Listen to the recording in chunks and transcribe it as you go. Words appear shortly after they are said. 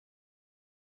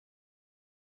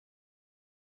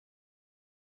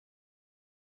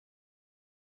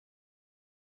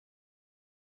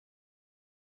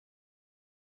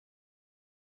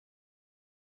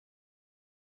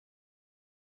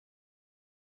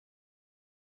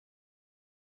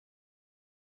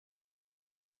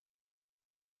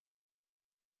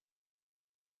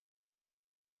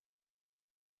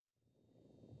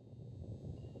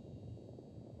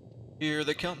Here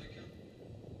they come.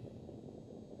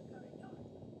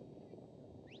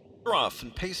 Off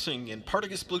and pacing, and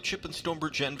Partagas Blue Chip and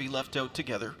Stonebridge Envy left out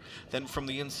together. Then from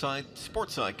the inside,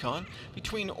 Sports Icon.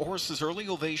 Between Horses Early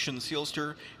Ovation,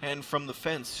 Sealster, and from the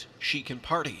fence, Chic and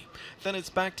Party. Then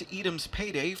it's back to Edam's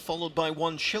Payday, followed by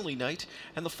One Chilly Night,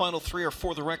 and the final three are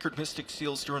For the Record, Mystic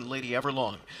Sealster, and Lady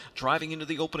Everlong. Driving into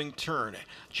the opening turn,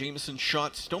 Jameson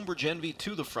shot Stonebridge Envy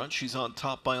to the front. She's on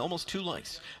top by almost 2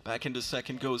 lengths. Back into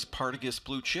second goes Partagas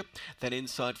Blue Chip. Then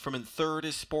inside from in third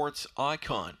is Sports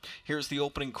Icon. Here's the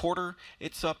opening quarter.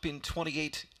 It's up in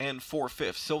 28 and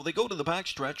 4/5. So they go to the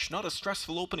backstretch. Not a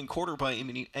stressful opening quarter by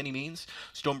any means.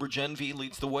 Stonebridge Envy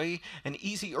leads the way. An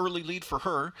easy early lead for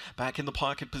her. Back in the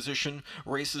pocket position.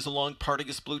 Races along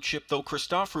Partagas Blue Chip, though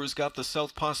Christopher's got the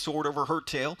southpaw sword over her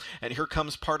tail. And here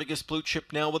comes Partagas Blue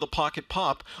Chip now with a pocket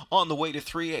pop on the way to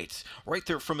 3/8. Right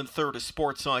there from in third is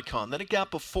Sports Icon. Then a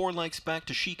gap of 4 lengths back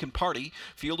to Chic and Party.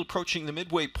 Field approaching the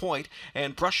midway point,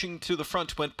 and brushing to the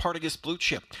front went Partagas Blue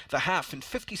Chip. The half in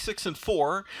 56 and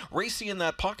 4. Racy in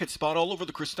that pocket spot all over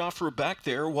the Christopher back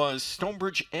there was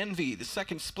Stonebridge Envy. The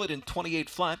second split in 28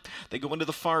 flat. They go into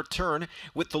the far turn.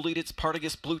 With the lead, it's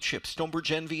Partagas Blue Chip.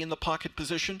 Stonebridge Envy in the pocket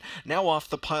position. Now off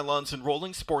the pylons and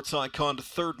rolling. Sports Icon to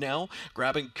third now.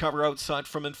 Grabbing cover outside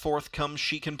from in fourth comes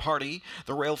Chic and Party.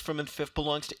 The rail from in fifth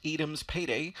belongs to Edam's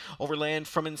Payday. Overland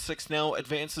from in sixth now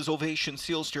advances Ovation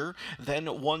Sealster. Then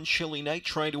One Chilly Night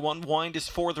trying to unwind is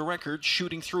For the Record.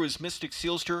 Shooting through his Mystic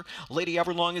Sealster. Lady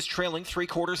Everlong is trailing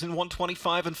 3/4 in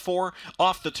 125 and 4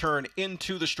 off the turn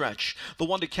into the stretch. The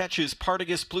one to catch is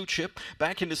Partagas Blue Chip.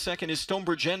 Back into second is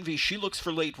Stonebridge Envy. She looks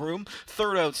for late room.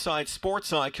 Third outside,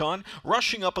 Sports Icon.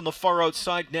 Rushing up on the far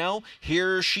outside now.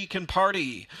 Here's Chic and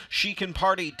Party. Chic and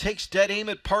Party takes dead aim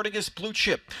at Partagas Blue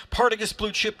Chip. Partagas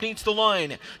Blue Chip needs the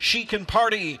line. Chic and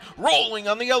Party rolling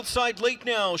on the outside late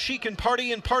now. Chic and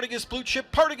Party and Partagas Blue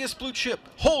Chip. Partagas Blue Chip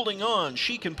holding on.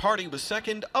 Chic and Party was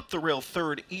second. Up the rail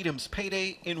third, Edam's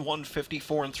Payday in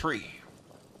 154 and 3.